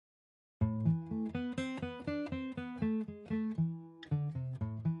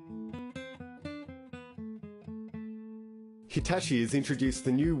Hitachi has introduced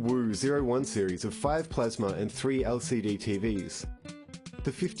the new Woo 01 series of 5 plasma and 3 LCD TVs.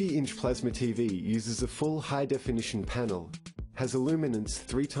 The 50-inch plasma TV uses a full high-definition panel, has a luminance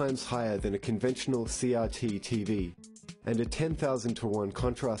 3 times higher than a conventional CRT TV, and a 10,000:1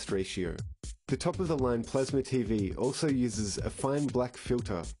 contrast ratio. The top-of-the-line plasma TV also uses a fine black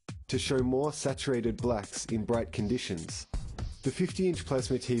filter to show more saturated blacks in bright conditions. The 50-inch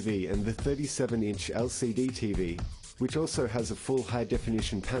plasma TV and the 37-inch LCD TV, which also has a full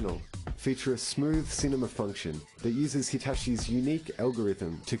high-definition panel, feature a smooth cinema function that uses Hitachi's unique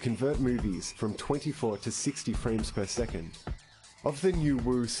algorithm to convert movies from 24 to 60 frames per second. Of the new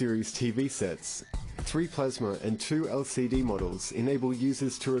Woo series TV sets, 3 plasma and 2 LCD models enable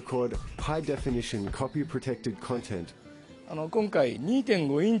users to record high-definition copy-protected content. 今回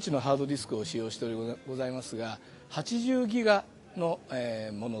 2.5 インチのハードディスクを使用してございますが、80ギガの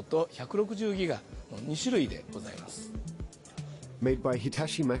ものと160ギガの2種類でございます。Made by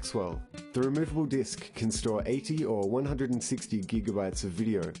Hitachi Maxwell, the removable disc can store 80 or 160 gigabytes of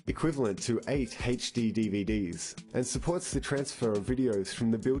video, equivalent to 8 HD DVDs, and supports the transfer of videos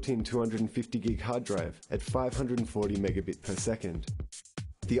from the built-in 250 gig hard drive at 540 megabit per second.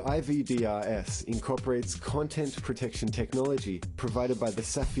 The iVDR incorporates content protection technology provided by the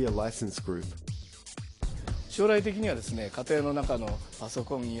Sapphire License Group. 将来的にはですね、家庭の中のパソ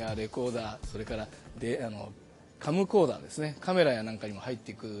コンやレコーダー、それからカムコーダーですね、カメラやなんかにも入っ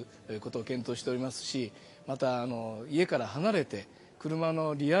ていくことを検討しておりますし、また家から離れて車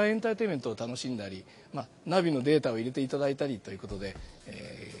のリアエンターテインメントを楽しんだり、ナビのデータを入れていただいたりということで、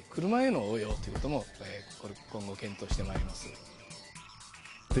車への応用ということも、今後検討してまいります。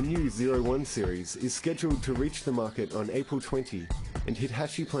The new 01 series is scheduled to reach the market on April 20, and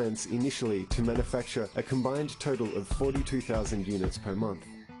Hitachi plans initially to manufacture a combined total of 42,000 units per month.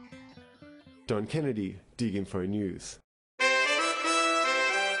 Don Kennedy, DigInfo News.